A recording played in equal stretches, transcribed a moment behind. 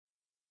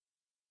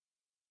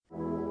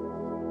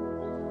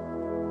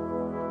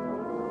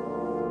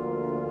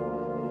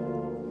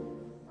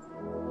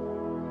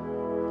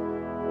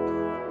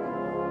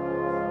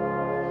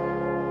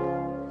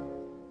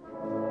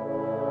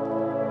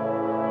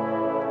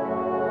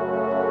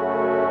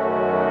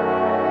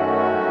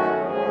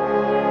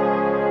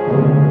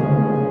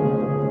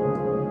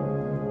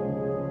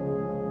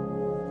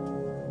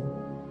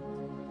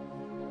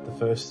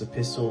First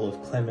Epistle of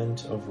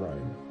Clement of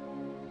Rome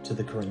to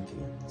the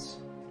Corinthians.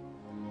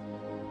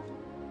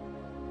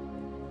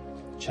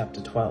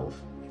 Chapter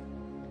 12.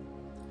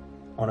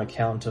 On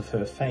account of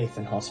her faith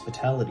and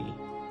hospitality,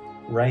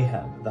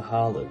 Rahab the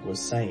harlot was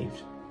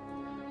saved.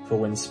 For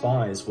when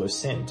spies were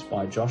sent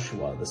by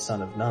Joshua the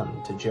son of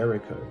Nun to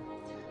Jericho,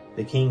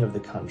 the king of the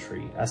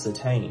country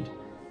ascertained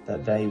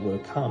that they were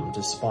come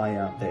to spy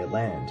out their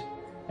land,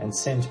 and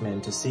sent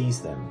men to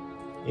seize them,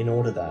 in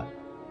order that,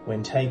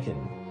 when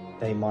taken,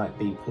 they might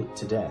be put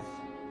to death.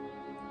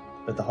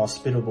 But the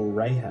hospitable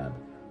Rahab,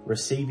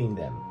 receiving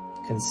them,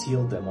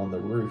 concealed them on the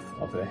roof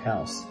of her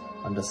house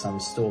under some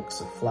stalks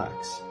of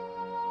flax.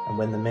 And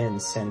when the men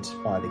sent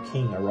by the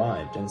king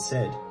arrived and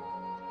said,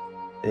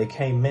 "There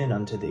came men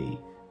unto thee,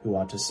 who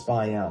are to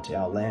spy out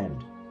our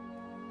land.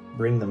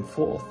 Bring them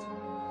forth,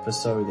 for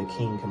so the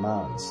king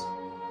commands."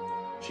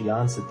 She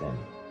answered them,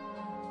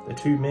 "The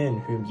 2 men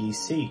whom ye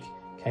seek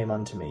came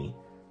unto me,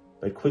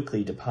 but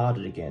quickly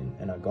departed again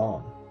and are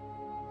gone,"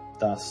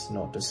 thus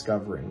not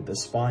discovering the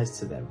spies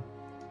to them.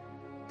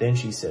 Then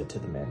she said to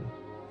the men,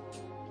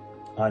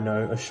 "I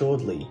know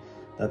assuredly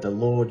that the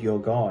Lord your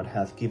God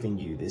hath given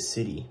you this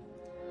city,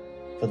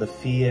 for the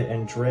fear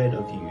and dread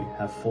of you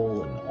have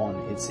fallen on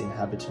its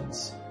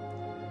inhabitants.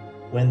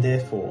 When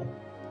therefore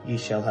ye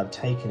shall have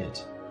taken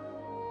it,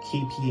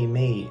 keep ye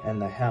me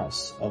and the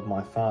house of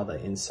my father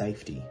in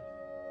safety."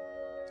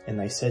 And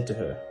they said to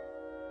her,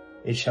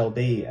 "It shall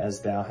be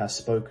as thou hast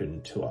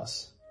spoken to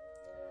us.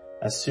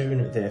 As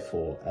soon,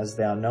 therefore, as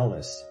thou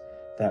knowest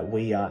that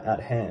we are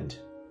at hand,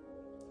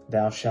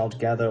 thou shalt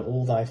gather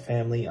all thy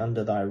family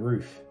under thy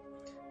roof,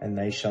 and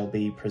they shall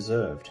be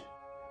preserved.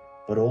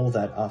 But all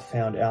that are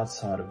found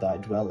outside of thy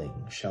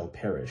dwelling shall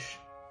perish."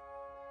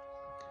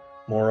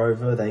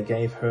 Moreover, they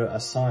gave her a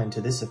sign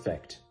to this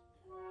effect,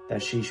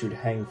 that she should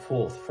hang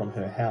forth from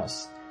her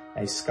house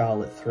a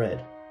scarlet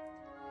thread,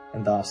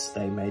 and thus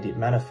they made it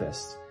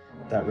manifest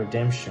that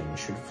redemption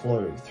should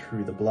flow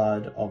through the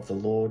blood of the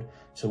Lord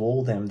to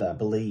all them that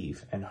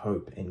believe and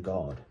hope in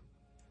God.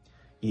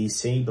 Ye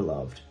see,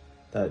 beloved,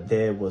 that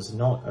there was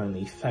not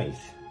only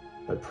faith,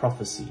 but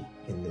prophecy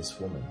in this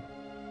woman.